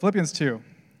Philippians 2,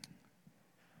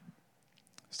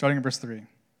 starting in verse 3.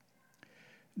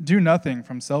 Do nothing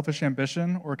from selfish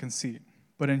ambition or conceit,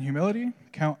 but in humility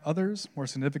count others more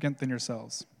significant than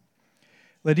yourselves.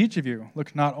 Let each of you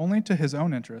look not only to his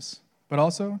own interests, but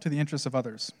also to the interests of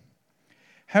others.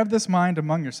 Have this mind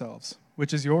among yourselves,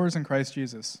 which is yours in Christ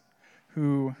Jesus,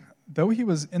 who, though he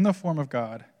was in the form of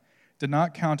God, did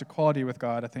not count equality with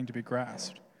God a thing to be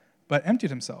grasped, but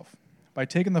emptied himself by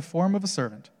taking the form of a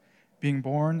servant, being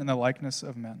born in the likeness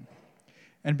of men.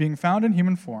 And being found in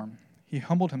human form, he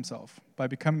humbled himself by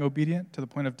becoming obedient to the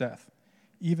point of death,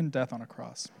 even death on a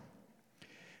cross.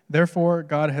 Therefore,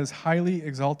 God has highly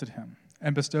exalted him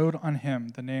and bestowed on him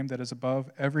the name that is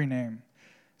above every name,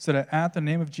 so that at the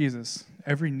name of Jesus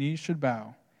every knee should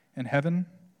bow in heaven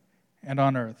and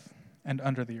on earth and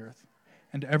under the earth,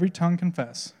 and every tongue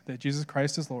confess that Jesus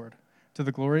Christ is Lord, to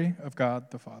the glory of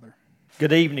God the Father.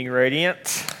 Good evening,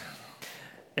 Radiant.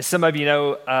 As some of you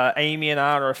know, Amy and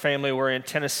I and our family were in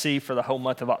Tennessee for the whole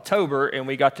month of October, and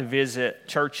we got to visit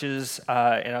churches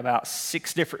in about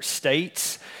 6 different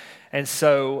states. And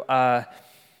so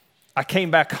I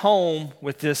came back home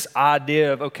with this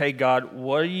idea of, okay, God,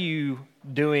 what are you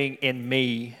doing in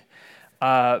me?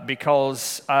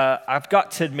 Because I've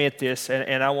got to admit this,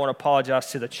 and I want to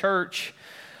apologize to the church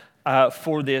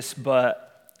for this, but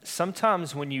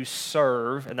sometimes when you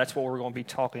serve, and that's what we're going to be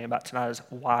talking about tonight is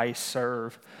why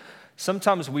serve,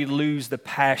 sometimes we lose the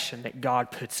passion that God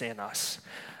puts in us.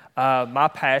 My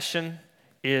passion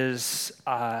is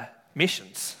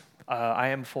missions. I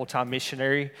am a full-time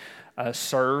missionary,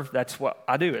 serve. That's what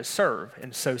I do is serve.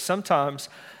 And so sometimes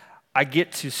I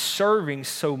get to serving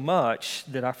so much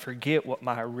that I forget what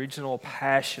my original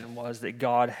passion was that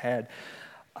God had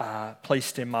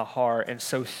placed in my heart. And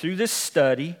so through this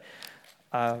study,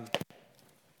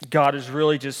 God has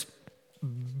really just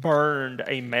burned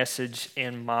a message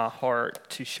in my heart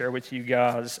to share with you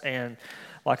guys. And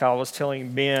like I was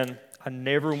telling Ben, I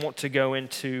never want to go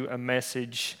into a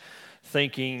message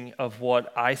thinking of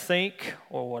what I think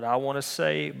or what I want to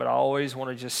say, but I always want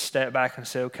to just step back and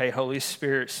say, okay, Holy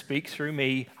Spirit, speak through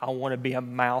me. I want to be a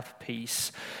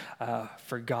mouthpiece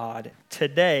for God.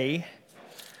 Today,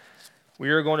 we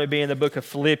are going to be in the book of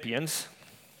Philippians.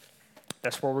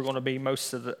 That's where we're going to be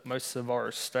most of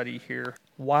our study here.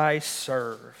 Why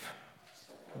serve?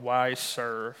 Why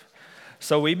serve?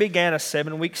 So we began a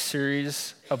 7-week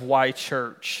series of Why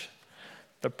Church.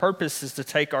 The purpose is to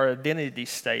take our identity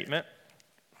statement,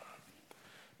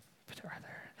 put it right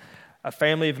there, a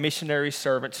family of missionary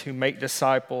servants who make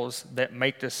disciples that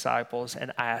make disciples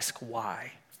and ask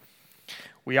why.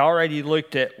 We already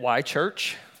looked at why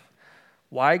church,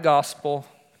 why gospel,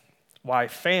 why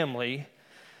family,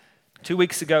 2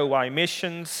 weeks ago, why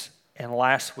missions, and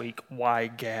last week, why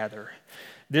gather.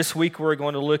 This week, we're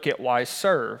going to look at why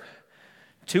serve.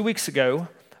 2 weeks ago,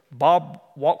 Bob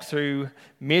walked through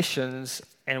missions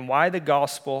and why the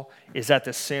gospel is at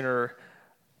the center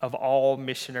of all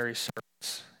missionary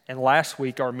service. And last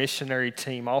week, our missionary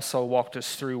team also walked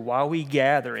us through why we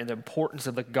gather and the importance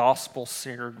of the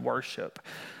gospel-centered worship.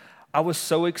 I was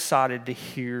so excited to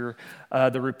hear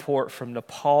the report from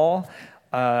Nepal.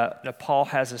 Nepal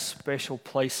has a special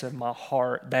place in my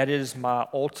heart. That is my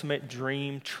ultimate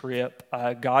dream trip.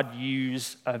 God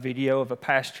used a video of a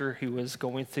pastor who was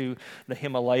going through the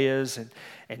Himalayas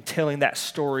and telling that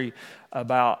story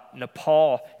about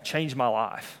Nepal changed my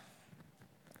life.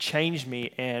 Changed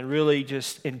me and really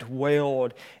just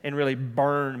indwelled and really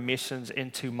burned missions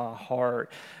into my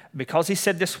heart. Because he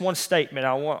said this one statement,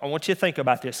 I want you to think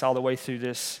about this all the way through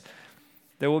this.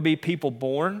 There will be people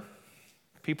born,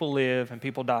 people live, and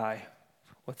people die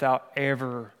without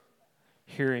ever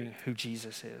hearing who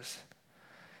Jesus is.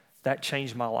 That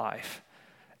changed my life.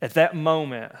 At that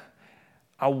moment,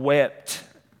 I wept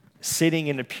sitting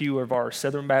in the pew of our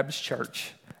Southern Baptist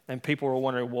church, and people were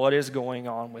wondering what is going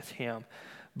on with him.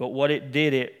 But what it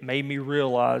did, it made me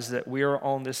realize that we are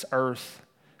on this earth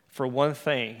for one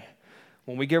thing.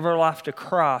 When we give our life to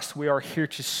Christ, we are here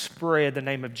to spread the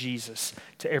name of Jesus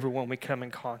to everyone we come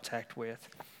in contact with.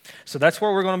 So that's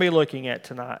what we're going to be looking at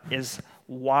tonight, is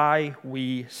why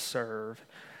we serve.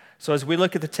 So as we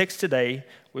look at the text today,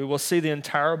 we will see the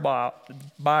entire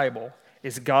Bible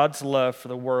is God's love for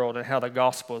the world and how the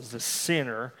gospel is the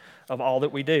center of all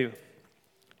that we do.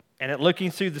 And at looking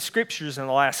through the scriptures in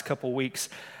the last couple of weeks,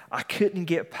 I couldn't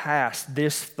get past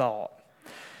this thought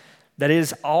that it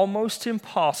is almost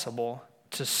impossible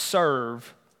to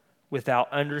serve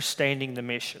without understanding the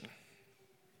mission.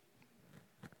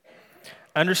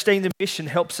 Understanding the mission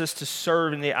helps us to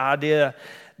serve in the idea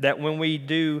that when we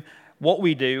do what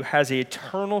we do has an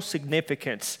eternal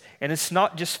significance, and it's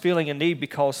not just feeling a need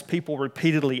because people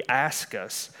repeatedly ask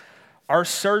us. Our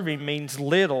serving means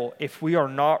little if we are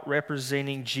not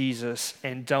representing Jesus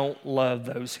and don't love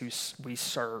those who we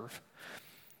serve.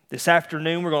 This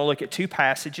afternoon, we're going to look at two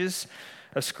passages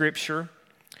of Scripture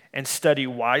and study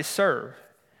why serve.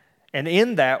 And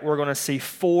in that, we're going to see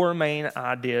four main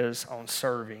ideas on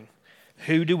serving.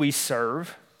 Who do we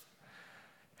serve?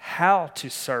 How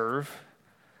to serve?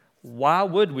 Why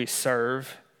would we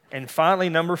serve? And finally,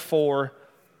 number 4,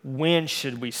 when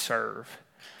should we serve?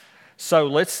 So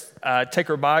let's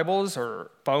take our Bibles or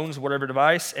phones, whatever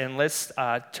device, and let's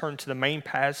turn to the main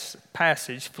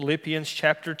passage, Philippians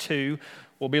chapter 2.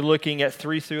 We'll be looking at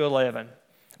 3 through 11.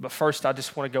 But first, I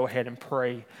just want to go ahead and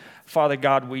pray. Father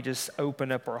God, we just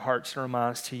open up our hearts and our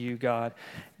minds to you, God.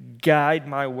 Guide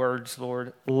my words,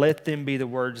 Lord. Let them be the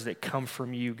words that come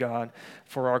from you, God,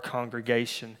 for our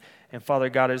congregation. And Father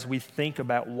God, as we think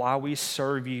about why we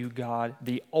serve you, God,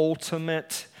 the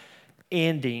ultimate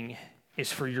ending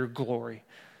is for your glory.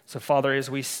 So Father, as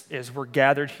we're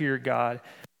gathered here, God,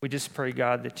 we just pray,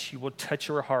 God, that you will touch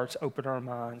our hearts, open our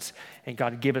minds, and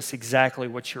God, give us exactly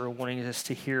what you're wanting us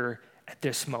to hear at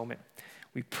this moment.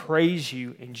 We praise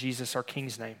you in Jesus, our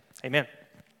King's name. Amen.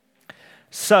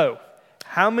 So,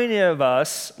 how many of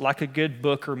us like a good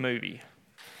book or movie?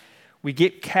 We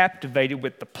get captivated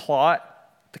with the plot,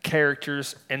 the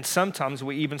characters, and sometimes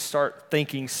we even start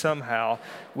thinking somehow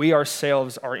we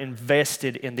ourselves are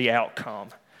invested in the outcome.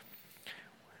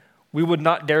 We would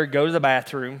not dare go to the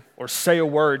bathroom or say a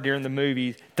word during the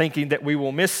movie thinking that we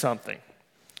will miss something.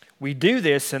 We do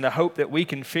this in the hope that we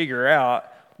can figure out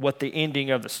what the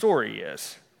ending of the story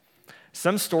is.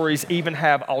 Some stories even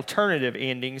have alternative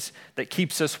endings that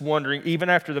keeps us wondering, even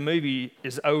after the movie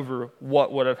is over,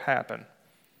 what would have happened.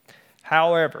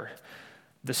 However,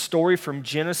 the story from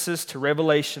Genesis to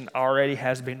Revelation already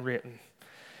has been written,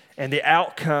 and the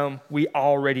outcome we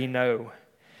already know.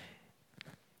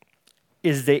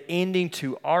 Is the ending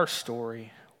to our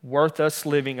story worth us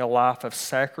living a life of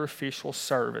sacrificial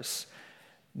service,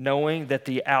 knowing that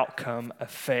the outcome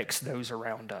affects those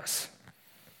around us?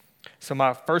 So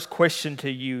my first question to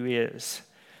you is,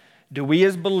 do we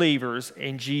as believers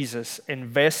in Jesus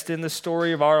invest in the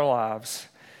story of our lives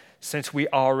since we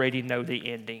already know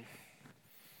the ending?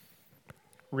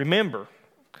 Remember,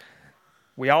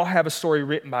 we all have a story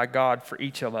written by God for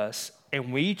each of us,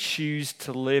 and we choose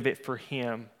to live it for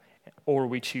Him, or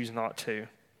we choose not to.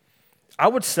 I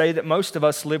would say that most of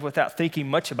us live without thinking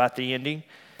much about the ending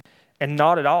and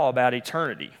not at all about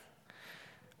eternity.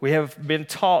 We have been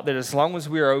taught that as long as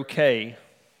we are okay,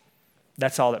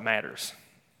 that's all that matters.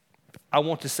 I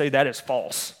want to say that is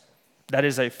false. That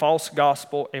is a false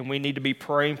gospel, and we need to be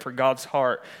praying for God's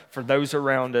heart for those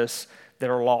around us that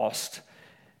are lost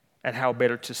and how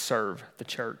better to serve the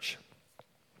church.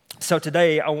 So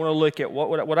today, I want to look at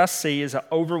what I see is an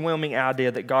overwhelming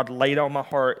idea that God laid on my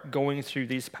heart going through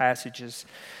these passages.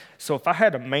 So if I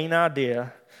had a main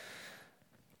idea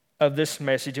of this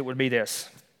message, it would be this.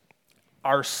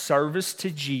 Our service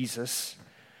to Jesus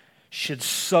should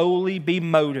solely be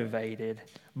motivated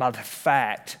by the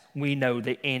fact we know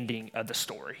the ending of the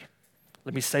story.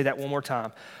 Let me say that one more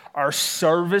time. Our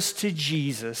service to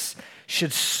Jesus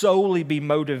should solely be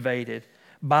motivated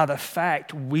by the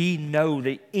fact we know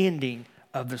the ending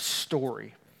of the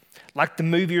story. Like the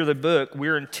movie or the book,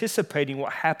 we're anticipating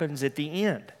what happens at the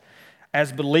end.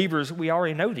 As believers, we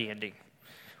already know the ending.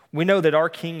 We know that our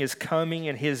King is coming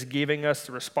and He is giving us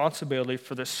the responsibility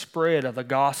for the spread of the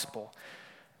gospel.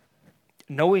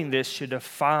 Knowing this should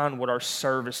define what our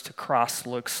service to Christ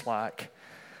looks like.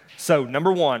 So,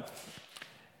 number 1,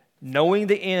 knowing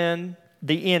the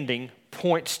ending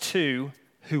points to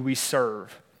who we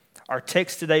serve. Our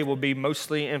text today will be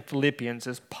mostly in Philippians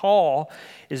as Paul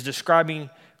is describing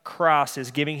Christ as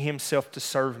giving Himself to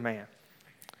serve man.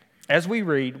 As we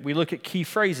read, we look at key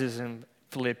phrases in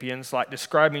Philippians like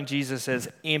describing Jesus as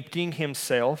emptying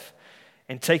Himself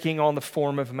and taking on the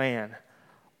form of man.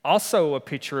 Also a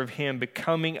picture of Him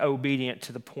becoming obedient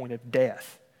to the point of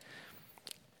death.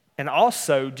 And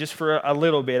also, just for a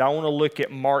little bit, I want to look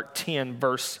at Mark 10,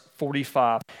 verse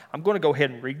 45. I'm going to go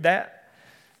ahead and read that.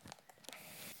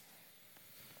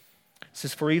 It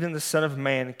says, "For even the Son of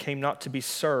Man came not to be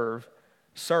served,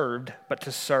 but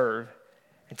to serve,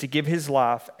 and to give His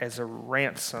life as a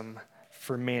ransom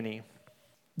for many."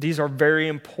 These are very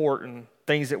important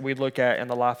things that we look at in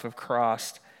the life of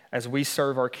Christ as we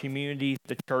serve our community,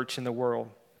 the church, and the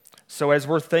world. So as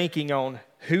we're thinking on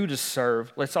who to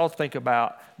serve, let's all think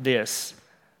about this.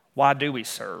 Why do we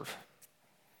serve?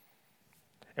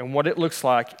 And what it looks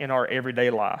like in our everyday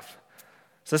life.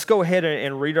 So let's go ahead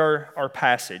and read our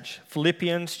passage.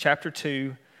 Philippians chapter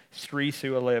 2, 3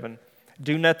 through 11.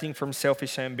 Do nothing from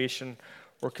selfish ambition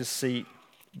or conceit,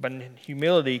 but in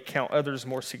humility count others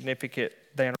more significant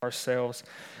than ourselves.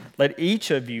 Let each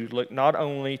of you look not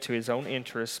only to his own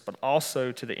interests, but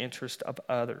also to the interest of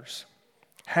others.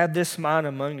 Have this mind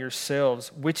among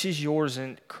yourselves, which is yours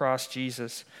in Christ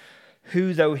Jesus,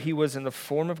 who, though he was in the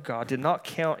form of God, did not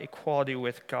count equality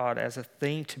with God as a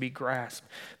thing to be grasped,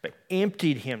 but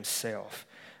emptied himself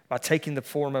by taking the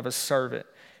form of a servant,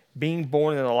 being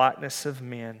born in the likeness of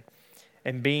men,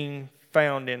 and being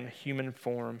found in human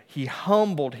form. He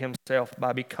humbled himself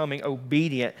by becoming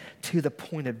obedient to the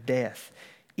point of death,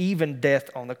 even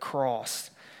death on the cross.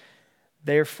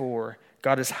 Therefore,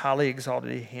 God has highly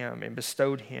exalted him and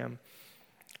bestowed him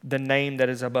the name that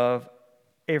is above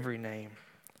every name,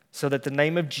 so that the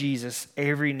name of Jesus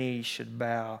every knee should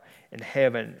bow in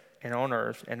heaven and on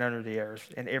earth and under the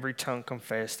earth, and every tongue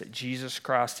confess that Jesus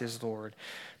Christ is Lord,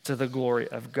 to the glory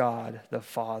of God the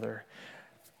Father.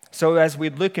 So as we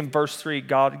look in verse 3,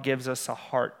 God gives us a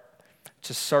heart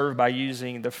to serve by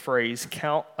using the phrase,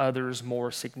 count others more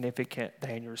significant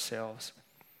than yourselves.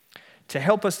 To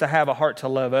help us to have a heart to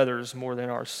love others more than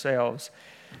ourselves.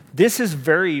 This is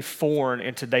very foreign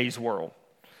in today's world.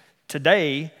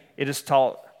 Today, it is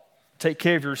taught, take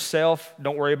care of yourself,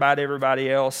 don't worry about everybody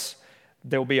else,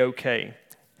 they'll be okay.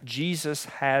 Jesus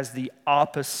has the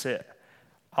opposite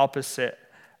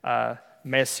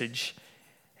message,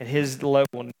 and his love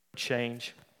will never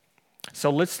change. So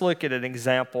let's look at an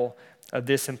example of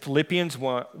this in Philippians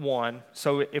 1.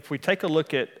 So if we take a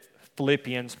look at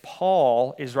Philippians,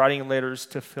 Paul is writing letters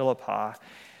to Philippi.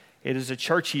 It is a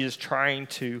church he is trying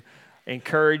to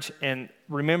encourage. And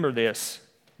remember this,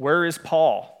 where is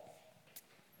Paul?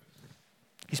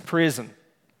 He's prison.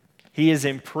 He is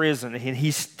in prison, and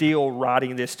he's still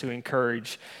writing this to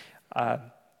encourage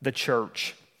the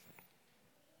church.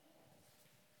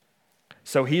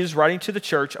 So he is writing to the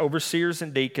church, overseers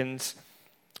and deacons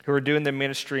who are doing the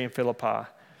ministry in Philippi.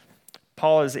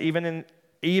 Paul is even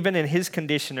in his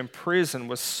condition in prison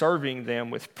was serving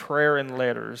them with prayer and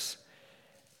letters.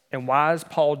 And why is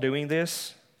Paul doing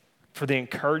this? For the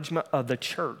encouragement of the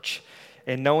church,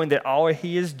 and knowing that all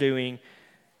he is doing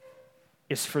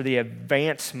is for the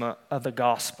advancement of the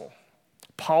gospel.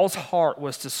 Paul's heart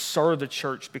was to serve the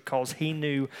church because he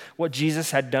knew what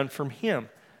Jesus had done for him.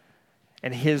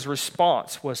 And his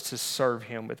response was to serve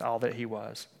him with all that he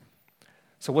was.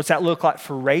 So what's that look like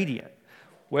for Radiant?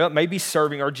 Well, it may be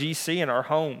serving our GC in our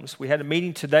homes. We had a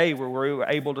meeting today where we were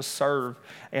able to serve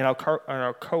in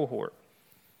our cohort.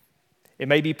 It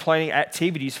may be planning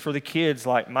activities for the kids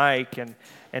like Mike and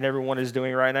everyone is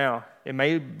doing right now. It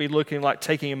may be looking like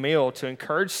taking a meal to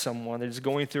encourage someone that is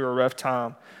going through a rough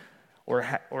time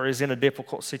or is in a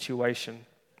difficult situation.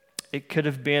 It could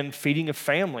have been feeding a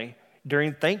family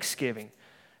during Thanksgiving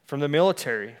from the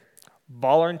military,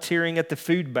 volunteering at the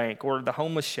food bank or the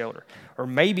homeless shelter, or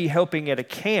maybe helping at a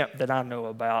camp that I know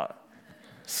about.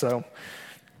 So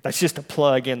that's just a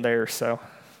plug in there.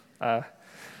 And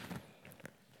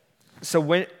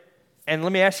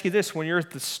let me ask you this, when you're at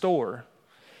the store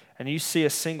and you see a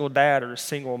single dad or a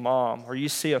single mom, or you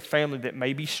see a family that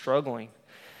may be struggling,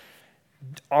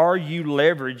 are you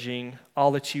leveraging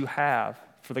all that you have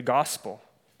for the gospel?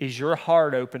 Is your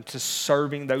heart open to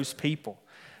serving those people?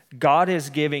 God has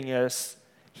given us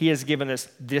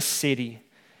this city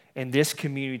and this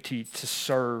community to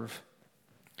serve.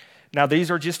 Now, these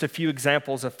are just a few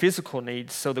examples of physical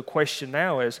needs. So the question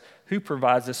now is, who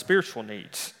provides the spiritual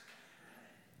needs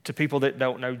to people that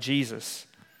don't know Jesus?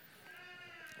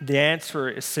 The answer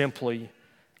is simply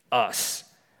us.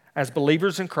 As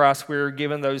believers in Christ, we are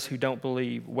given those who don't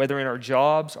believe, whether in our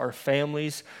jobs, our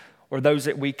families, or those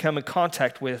that we come in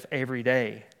contact with every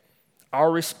day. Our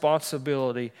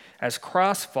responsibility as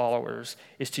Christ followers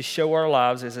is to show our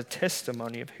lives as a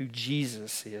testimony of who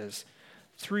Jesus is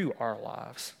through our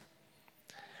lives.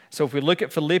 So if we look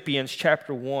at Philippians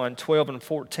chapter 1, 12 and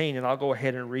 14, and I'll go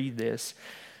ahead and read this.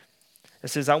 It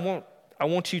says, I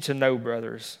want you to know,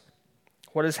 brothers,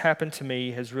 what has happened to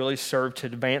me has really served to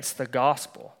advance the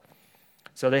gospel.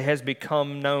 So that it has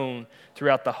become known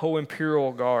throughout the whole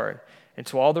imperial guard, and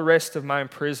to all the rest of my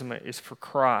imprisonment is for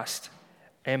Christ.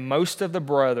 And most of the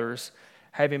brothers,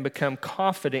 having become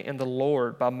confident in the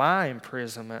Lord by my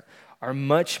imprisonment, are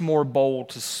much more bold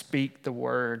to speak the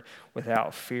word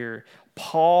without fear.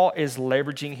 Paul is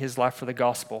leveraging his life for the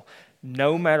gospel,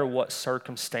 no matter what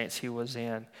circumstance he was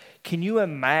in. Can you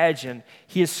imagine?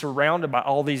 He is surrounded by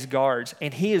all these guards,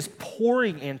 and he is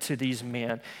pouring into these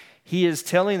men. He is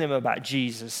telling them about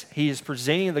Jesus. He is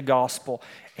presenting the gospel,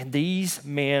 and these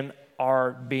men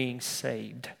are being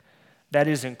saved. That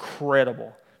is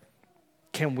incredible.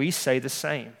 Can we say the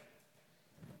same?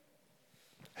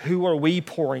 Who are we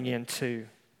pouring into?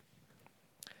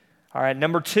 All right,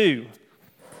 number 2,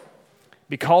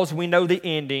 because we know the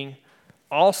ending,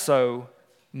 also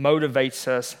motivates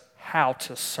us how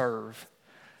to serve.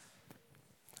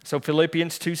 So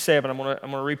Philippians 2:7, I'm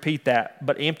gonna repeat that.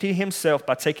 But empty himself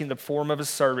by taking the form of a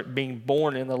servant, being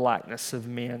born in the likeness of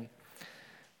men.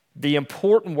 The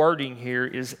important wording here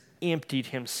is emptied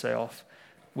himself.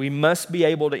 We must be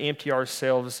able to empty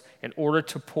ourselves in order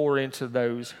to pour into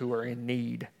those who are in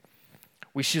need.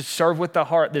 We should serve with a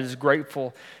heart that is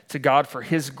grateful to God for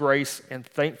his grace and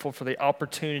thankful for the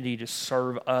opportunity to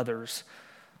serve others.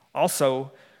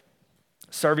 Also,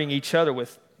 serving each other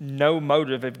with no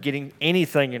motive of getting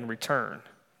anything in return.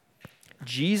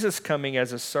 Jesus coming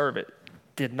as a servant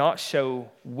did not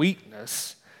show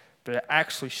weakness, but it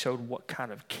actually showed what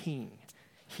kind of king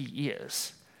he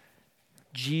is.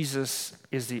 Jesus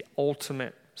is the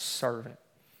ultimate servant.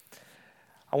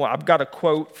 I've got a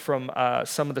quote from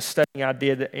some of the studying I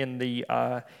did in the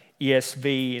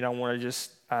ESV, and I want to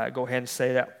just go ahead and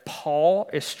say that. Paul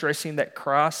is stressing that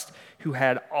Christ, who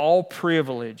had all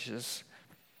privileges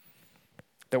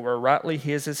that were rightly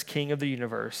his as King of the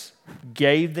universe,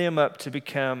 gave them up to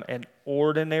become an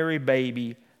ordinary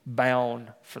baby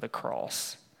bound for the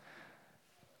cross.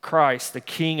 Christ, the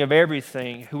King of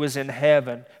everything, who was in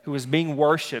heaven, who was being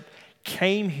worshiped,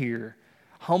 came here,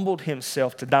 humbled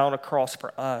himself to die on a cross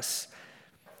for us.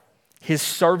 His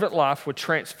servant life would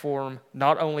transform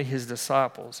not only his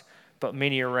disciples, but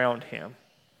many around him.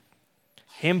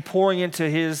 Him pouring into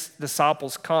his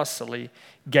disciples constantly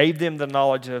gave them the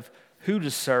knowledge of who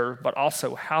to serve, but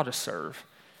also how to serve.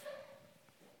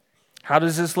 How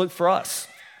does this look for us?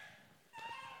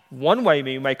 One way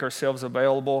we make ourselves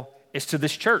available is to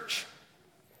this church.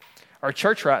 Our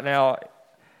church right now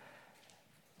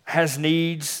has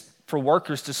needs for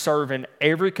workers to serve in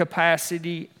every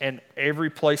capacity and every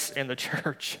place in the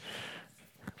church.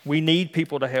 We need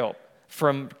people to help,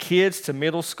 from kids to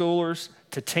middle schoolers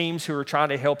to teams who are trying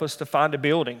to help us to find a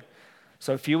building.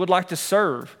 So if you would like to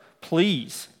serve,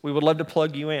 please, we would love to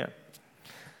plug you in.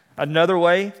 Another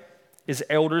way is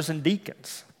elders and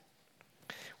deacons.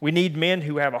 We need men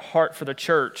who have a heart for the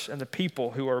church and the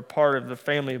people who are a part of the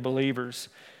family of believers.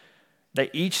 They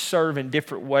each serve in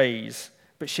different ways,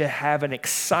 but should have an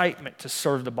excitement to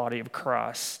serve the body of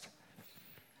Christ.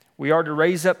 We are to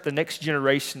raise up the next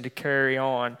generation to carry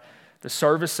on the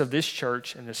service of this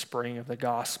church and the spreading of the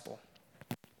gospel.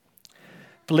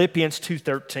 Philippians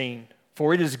 2:13,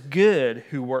 for it is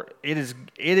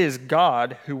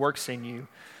God who works in you,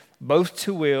 both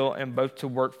to will and both to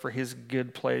work for his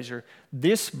good pleasure.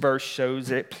 This verse shows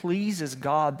that it pleases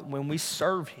God when we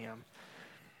serve him.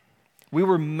 We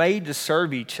were made to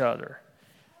serve each other,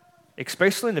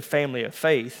 especially in the family of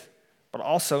faith, but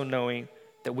also knowing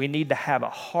that we need to have a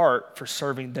heart for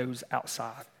serving those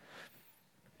outside.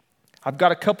 I've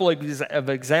got a couple of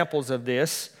examples of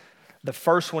this. The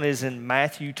first one is in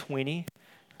Matthew 20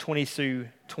 through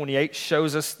 28,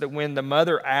 shows us that when the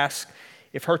mother asked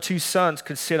if her 2 sons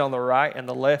could sit on the right and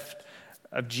the left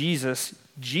of Jesus,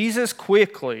 Jesus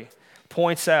quickly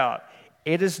points out,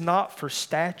 it is not for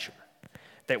stature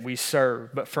that we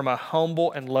serve, but from a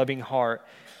humble and loving heart.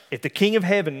 If the King of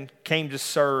heaven came to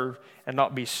serve and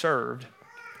not be served,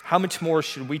 how much more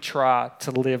should we try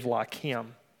to live like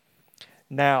him?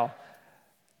 Now,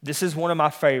 this is one of my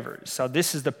favorites. So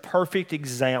this is the perfect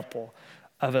example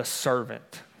of a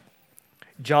servant.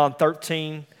 John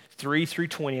 13, 3 through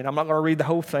 20, and I'm not going to read the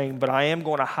whole thing, but I am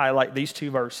going to highlight these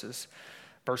 2 verses.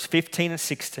 Verse 15 and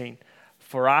 16,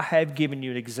 for I have given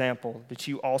you an example that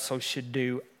you also should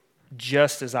do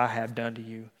just as I have done to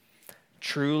you.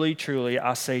 Truly, truly,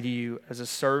 I say to you,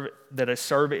 that a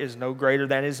servant is no greater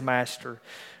than his master,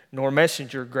 nor a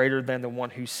messenger greater than the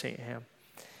one who sent him.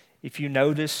 If you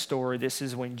know this story, this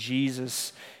is when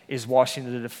Jesus is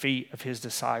washing the feet of his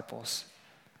disciples.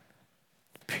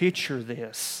 Picture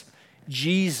this.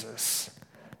 Jesus,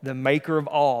 the maker of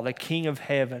all, the King of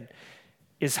heaven,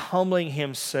 is humbling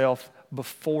himself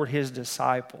before his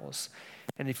disciples.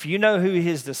 And if you know who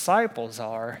his disciples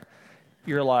are,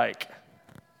 you're like,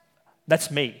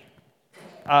 that's me.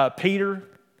 Peter,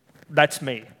 that's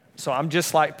me. So I'm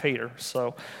just like Peter.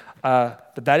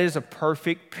 But that is a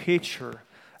perfect picture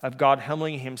of God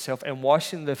humbling himself and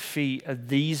washing the feet of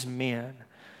these men.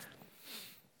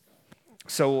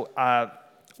 So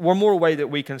one more way that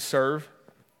we can serve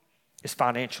is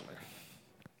financially.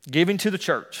 Giving to the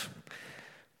church.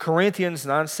 Corinthians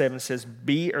 9:7 says,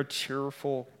 be a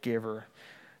cheerful giver.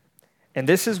 And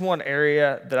this is one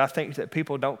area that I think that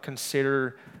people don't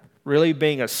consider really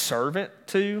being a servant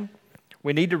to.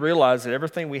 We need to realize that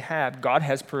everything we have, God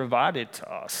has provided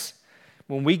to us.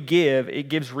 When we give, it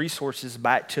gives resources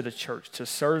back to the church to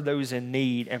serve those in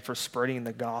need and for spreading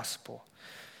the gospel.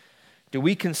 Do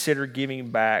we consider giving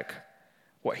back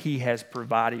what He has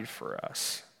provided for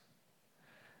us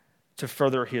to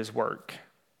further His work?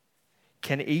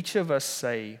 Can each of us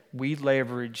say we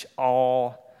leverage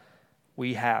all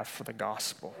we have for the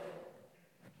gospel?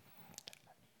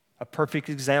 A perfect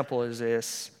example is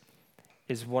this,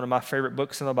 is one of my favorite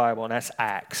books in the Bible, and that's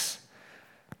Acts.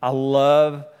 I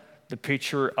love the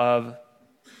picture of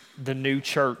the new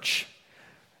church.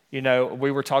 You know,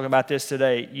 we were talking about this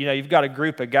today. You know, you've got a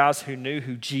group of guys who knew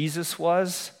who Jesus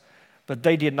was, but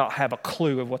they did not have a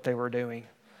clue of what they were doing.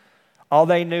 All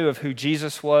they knew of who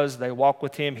Jesus was, they walked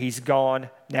with Him, He's gone.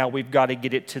 Now we've got to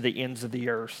get it to the ends of the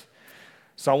earth.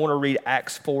 So I want to read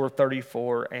Acts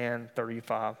 4:34 and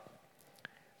 35.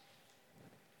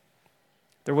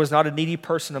 There was not a needy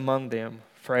person among them,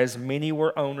 for as many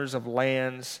were owners of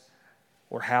lands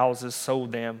or houses,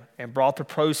 sold them, and brought the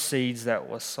proceeds that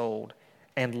was sold,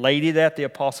 and laid it at the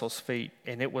apostles' feet,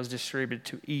 and it was distributed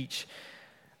to each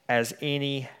as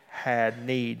any had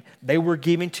need. They were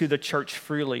giving to the church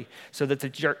freely so that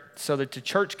the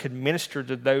church could minister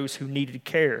to those who needed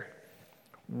care.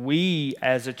 We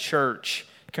as a church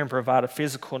can provide a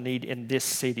physical need in this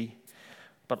city,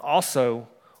 but also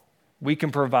we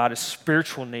can provide a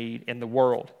spiritual need in the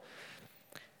world.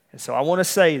 And so I want to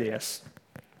say this.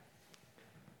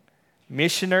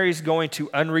 Missionaries going to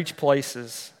unreached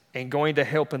places and going to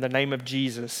help in the name of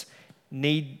Jesus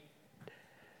need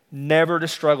never to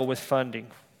struggle with funding.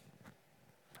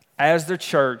 As the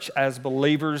church, as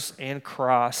believers in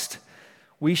Christ,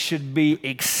 we should be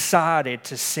excited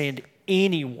to send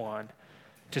anyone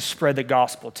to spread the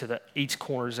gospel to the each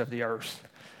corners of the earth.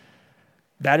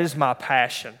 That is my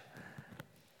passion.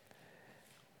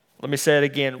 Let me say it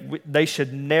again. They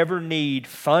should never need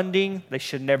funding. They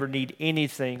should never need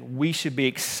anything. We should be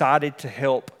excited to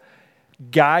help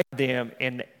guide them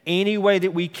in any way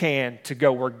that we can to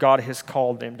go where God has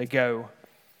called them to go.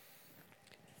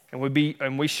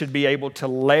 And we should be able to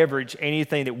leverage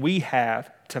anything that we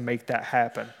have to make that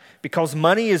happen. Because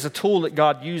money is a tool that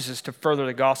God uses to further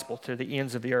the gospel to the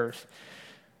ends of the earth.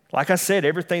 Like I said,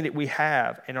 everything that we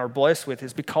have and are blessed with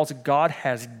is because God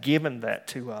has given that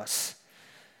to us.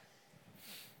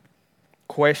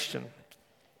 Question: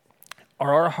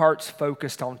 are our hearts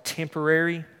focused on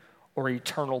temporary or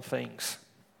eternal things?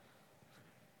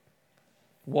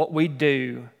 What we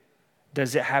do,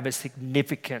 does it have a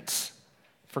significance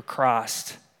for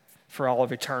Christ for all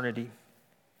of eternity?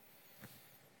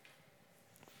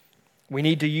 We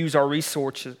need to use our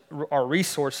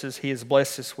resources He has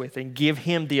blessed us with and give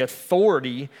Him the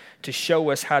authority to show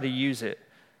us how to use it.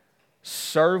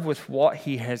 Serve with what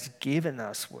He has given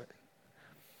us with.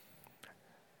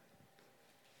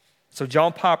 So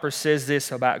John Piper says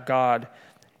this about God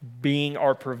being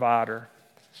our provider.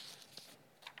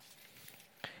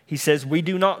 He says, we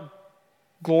do not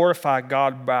glorify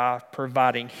God by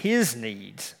providing His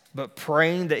needs, but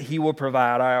praying that He will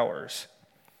provide ours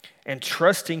and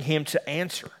trusting Him to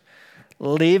answer.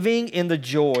 Living in the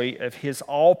joy of His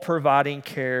all-providing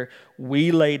care,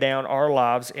 we lay down our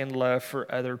lives in love for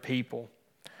other people.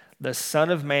 The Son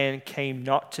of Man came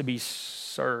not to be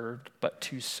served, but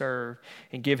to serve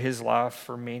and give His life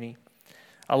for many.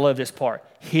 I love this part.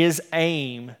 His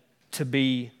aim to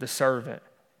be the servant,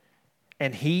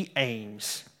 and He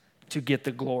aims to get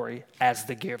the glory as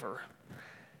the giver.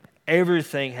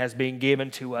 Everything has been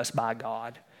given to us by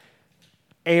God.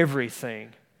 Everything.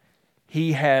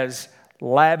 He has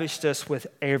lavished us with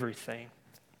everything.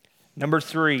 Number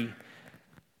 3,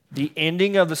 the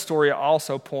ending of the story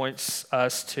also points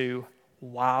us to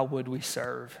why would we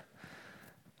serve?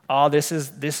 Oh, this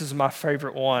is my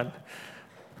favorite one.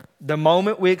 The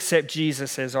moment we accept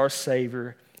Jesus as our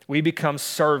Savior, we become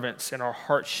servants, and our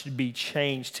hearts should be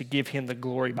changed to give Him the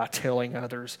glory by telling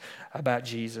others about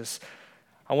Jesus.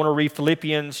 I want to read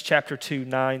Philippians chapter 2,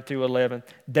 9 through 11.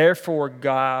 Therefore,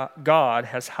 God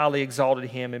has highly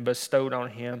exalted Him and bestowed on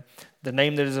Him the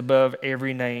name that is above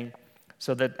every name,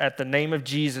 so that at the name of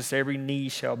Jesus every knee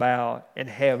shall bow in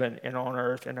heaven and on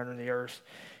earth and under the earth,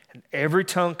 and every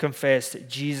tongue confess that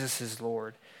Jesus is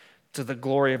Lord, to the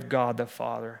glory of God the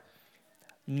Father.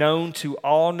 Known to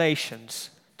all nations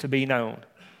to be known.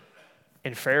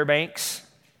 In Fairbanks,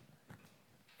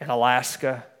 in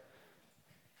Alaska,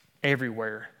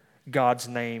 everywhere, God's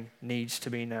name needs to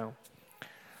be known.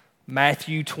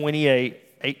 Matthew 28,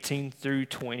 18 through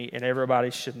 20, and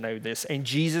everybody should know this. And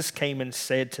Jesus came and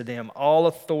said to them, all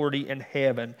authority in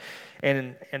heaven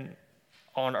and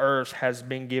on earth has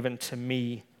been given to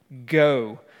me.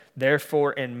 Go,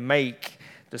 Therefore, and make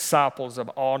disciples of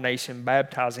all nations,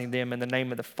 baptizing them in the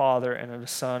name of the Father and of the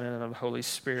Son and of the Holy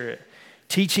Spirit,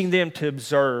 teaching them to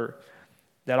observe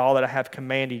that all that I have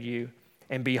commanded you.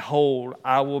 And behold,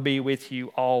 I will be with you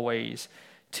always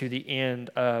to the end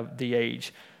of the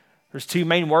age. There's two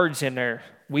main words in there.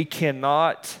 We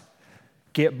cannot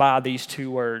get by these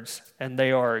two words, and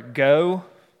they are go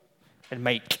and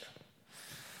make.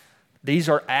 These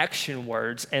are action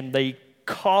words, and they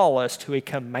call us to a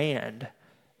command,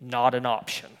 not an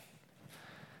option.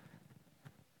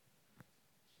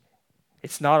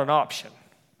 It's not an option.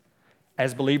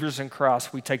 As believers in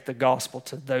Christ, we take the gospel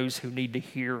to those who need to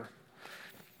hear.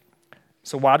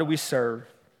 So why do we serve?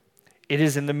 It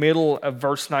is in the middle of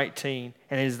verse 19,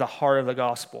 and it is the heart of the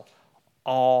gospel.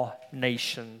 All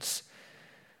nations.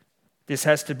 This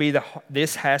has to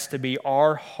be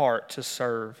our heart to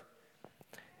serve.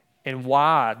 And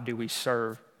why do we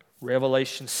serve?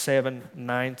 Revelation 7,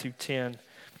 9 through 10.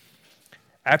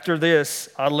 After this,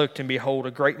 I looked, and behold,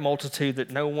 a great multitude that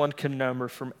no one can number,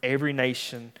 from every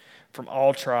nation, from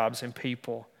all tribes and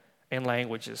people and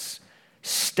languages,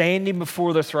 standing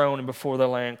before the throne and before the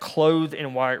Lamb, clothed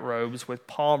in white robes, with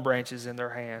palm branches in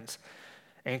their hands,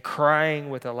 and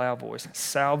crying with a loud voice,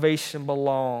 salvation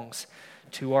belongs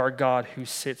to our God who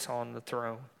sits on the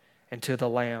throne and to the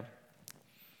Lamb.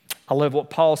 I love what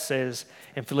Paul says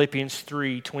in Philippians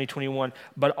 3, 20-21.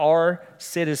 But our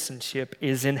citizenship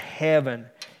is in heaven,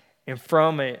 and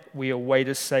from it we await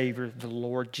a Savior, the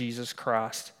Lord Jesus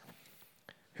Christ,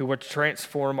 who will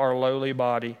transform our lowly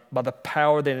body by the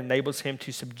power that enables him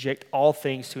to subject all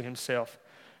things to himself.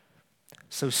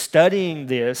 So studying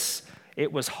this,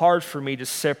 it was hard for me to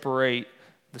separate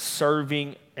the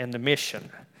serving and the mission.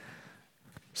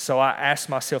 So I asked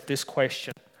myself this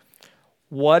question: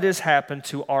 what has happened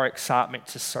to our excitement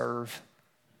to serve?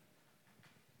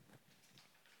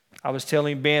 I was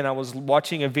telling Ben, I was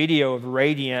watching a video of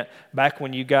Radiant back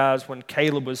when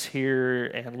Caleb was here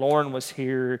and Lauren was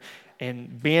here,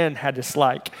 and Ben had this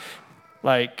like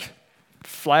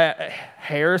flat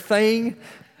hair thing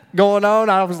going on.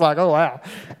 I was like, oh, wow.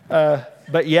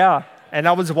 But yeah, and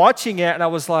I was watching it and I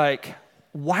was like,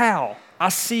 wow, I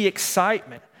see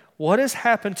excitement. What has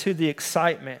happened to the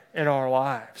excitement in our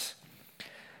lives?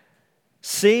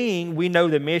 Seeing we know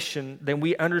the mission, then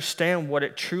we understand what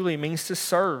it truly means to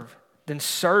serve. Then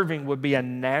serving would be a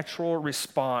natural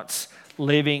response,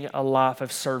 living a life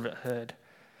of servanthood.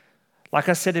 Like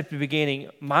I said at the beginning,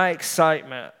 my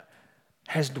excitement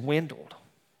has dwindled.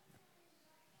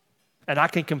 And I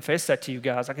can confess that to you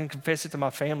guys. I can confess it to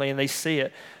my family, and they see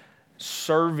it.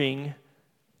 Serving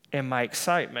and my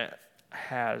excitement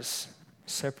has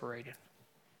separated.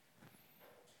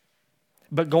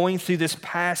 But going through this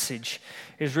passage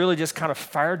has really just kind of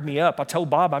fired me up. I told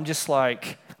Bob, I'm just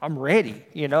like, I'm ready.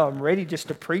 I'm ready just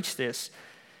to preach this.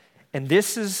 And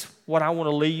this is what I want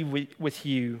to leave with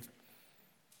you.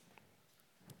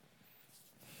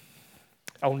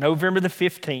 On November the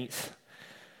 15th,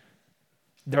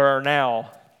 there are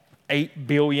now 8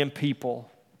 billion people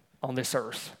on this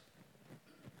earth.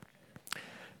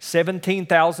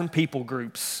 17,000 people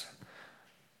groups.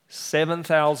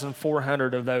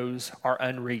 7,400 of those are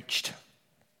unreached.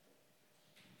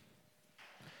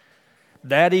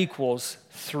 That equals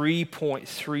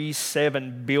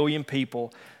 3.37 billion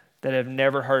people that have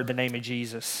never heard the name of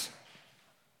Jesus.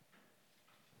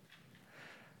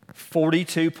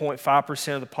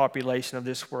 42.5% of the population of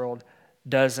this world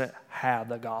doesn't have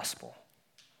the gospel.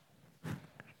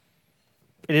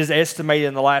 It is estimated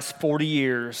in the last 40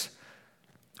 years,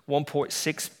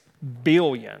 1.6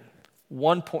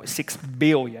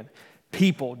 billion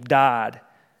people died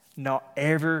not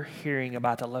ever hearing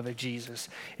about the love of Jesus.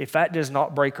 If that does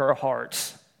not break our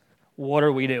hearts, what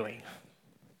are we doing?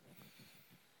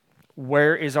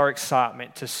 Where is our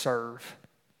excitement to serve?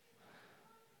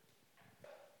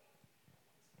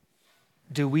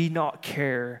 Do we not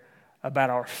care about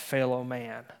our fellow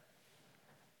man?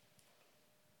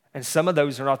 And some of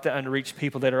those are not the unreached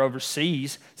people that are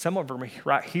overseas. Some of them are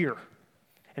right here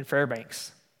in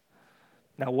Fairbanks.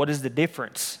 Now, what is the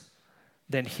difference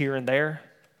than here and there?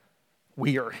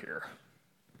 We are here.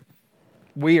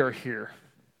 We are here.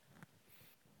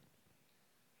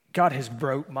 God has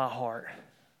broke my heart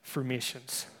for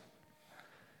missions.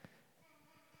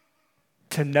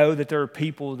 To know that there are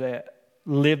people that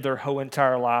live their whole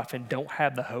entire life and don't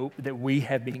have the hope that we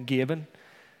have been given,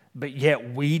 but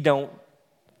yet we don't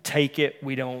take it,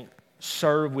 we don't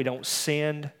serve, we don't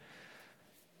send.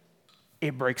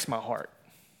 It breaks my heart.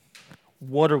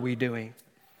 What are we doing?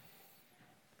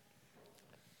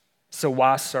 So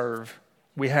why serve?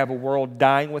 We have a world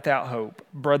dying without hope,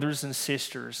 brothers and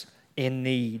sisters in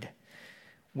need.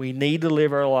 We need to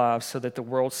live our lives so that the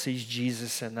world sees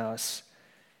Jesus in us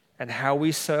and how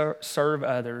we serve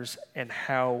others and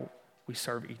how we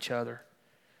serve each other.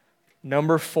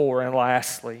 Number 4, and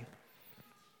lastly,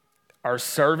 our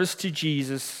service to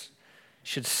Jesus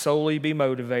should solely be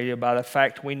motivated by the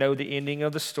fact we know the ending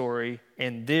of the story,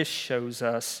 and this shows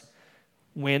us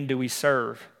when do we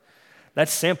serve.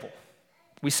 That's simple.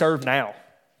 We serve now,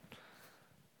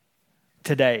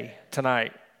 today,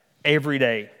 tonight, every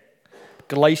day.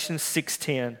 Galatians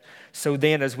 6:10. So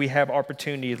then, as we have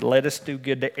opportunity, let us do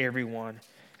good to everyone,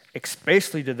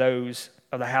 especially to those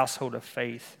of the household of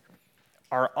faith.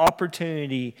 Our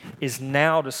opportunity is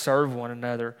now to serve one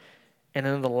another. And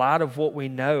in the light of what we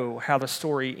know, how the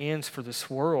story ends for this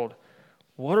world,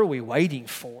 what are we waiting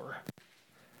for?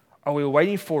 Are we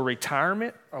waiting for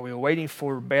retirement? Are we waiting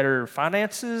for better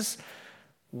finances?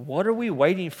 What are we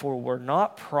waiting for? We're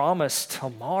not promised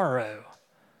tomorrow.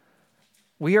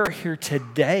 We are here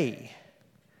today.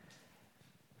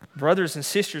 Brothers and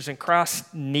sisters in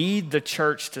Christ need the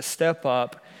church to step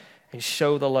up and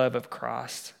show the love of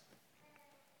Christ.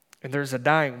 And there's a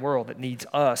dying world that needs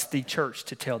us, the church,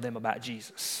 to tell them about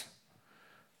Jesus.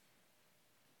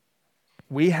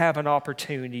 We have an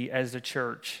opportunity as the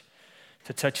church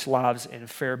to touch lives in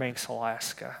Fairbanks,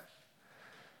 Alaska,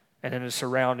 and in the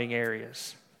surrounding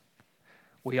areas.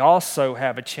 We also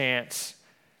have a chance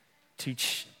to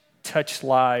touch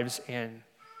lives in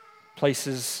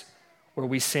places where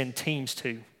we send teams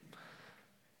to.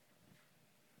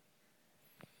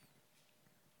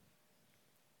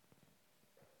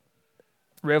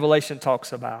 Revelation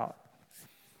talks about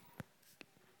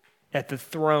at the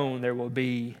throne there will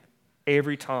be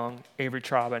every tongue, every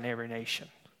tribe, and every nation.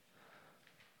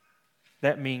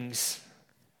 That means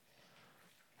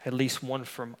at least one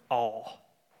from all.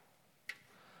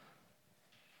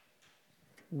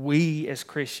 We as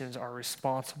Christians are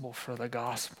responsible for the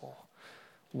gospel.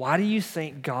 Why do you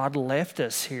think God left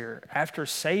us here? After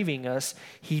saving us,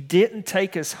 He didn't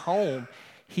take us home.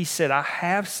 He said, I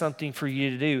have something for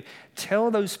you to do.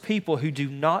 Tell those people who do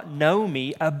not know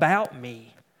me about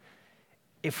me.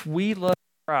 If we love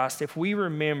Christ, if we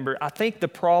remember, I think the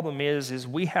problem is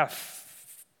we have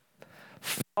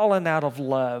fallen out of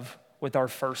love with our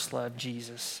first love,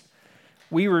 Jesus.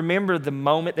 We remember the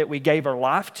moment that we gave our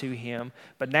life to Him,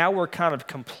 but now we're kind of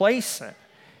complacent,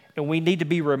 and we need to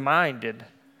be reminded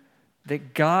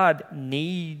that God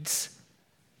needs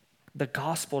the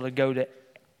gospel to go to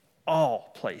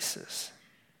all places.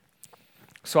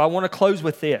 So I want to close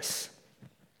with this.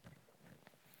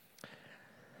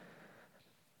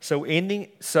 So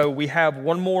we have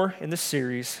one more in the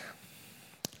series.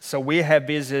 So we have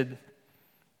visited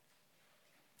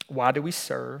why do we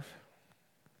serve?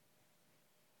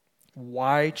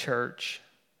 Why church?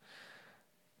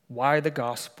 Why the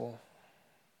gospel?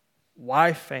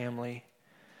 Why family?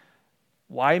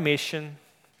 Why mission?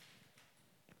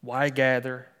 Why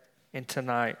gather? And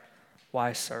tonight,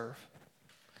 why serve?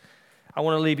 I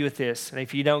want to leave you with this. And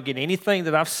if you don't get anything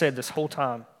that I've said this whole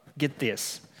time, get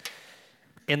this.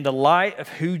 In the light of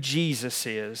who Jesus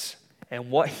is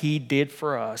and what He did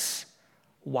for us,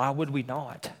 why would we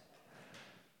not?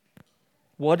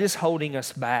 What is holding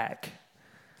us back?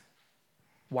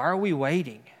 Why are we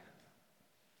waiting?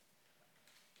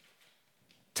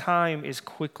 Time is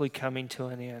quickly coming to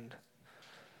an end.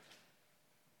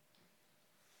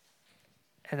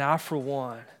 And I, for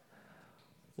one,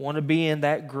 want to be in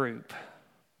that group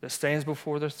that stands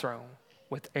before the throne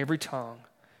with every tongue,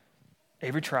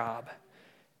 every tribe,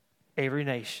 every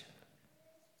nation,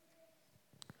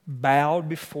 bowed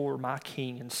before my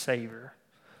King and Savior,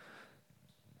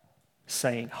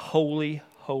 saying, holy,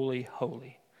 holy,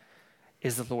 holy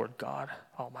is the Lord God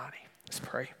Almighty. Let's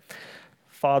pray.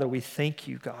 Father, we thank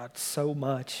you, God, so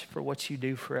much for what you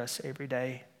do for us every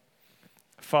day.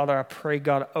 Father, I pray,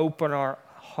 God, open our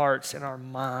hearts and our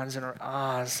minds and our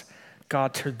eyes,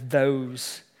 God, to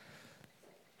those,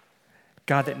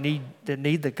 God, that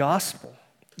need the gospel.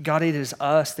 God, it is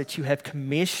us that you have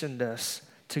commissioned us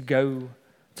to go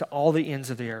to all the ends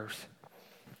of the earth,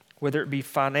 whether it be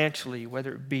financially,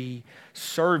 whether it be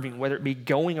serving, whether it be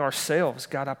going ourselves.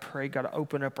 God, I pray, God,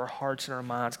 open up our hearts and our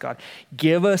minds. God,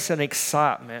 give us an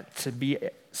excitement to be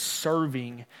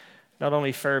serving not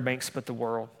only Fairbanks, but the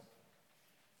world.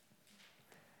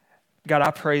 God,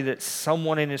 I pray that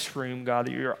someone in this room, God,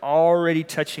 that you're already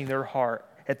touching their heart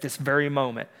at this very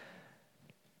moment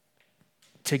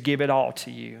to give it all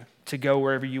to you, to go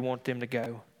wherever you want them to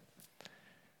go.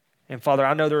 And Father,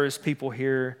 I know there is people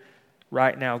here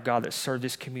right now, God, that serve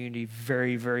this community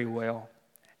very, very well.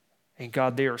 And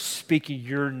God, they are speaking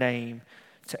your name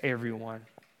to everyone.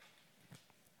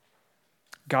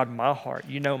 God, my heart,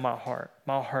 you know my heart.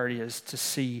 My heart is to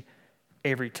see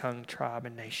every tongue, tribe,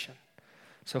 and nation.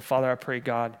 So, Father, I pray,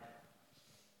 God,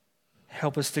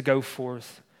 help us to go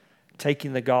forth,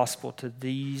 taking the gospel to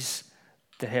these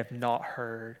that have not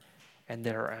heard and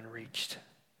that are unreached.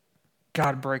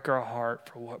 God, break our heart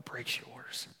for what breaks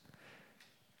yours.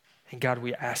 And God,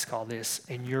 we ask all this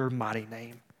in your mighty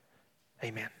name.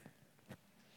 Amen.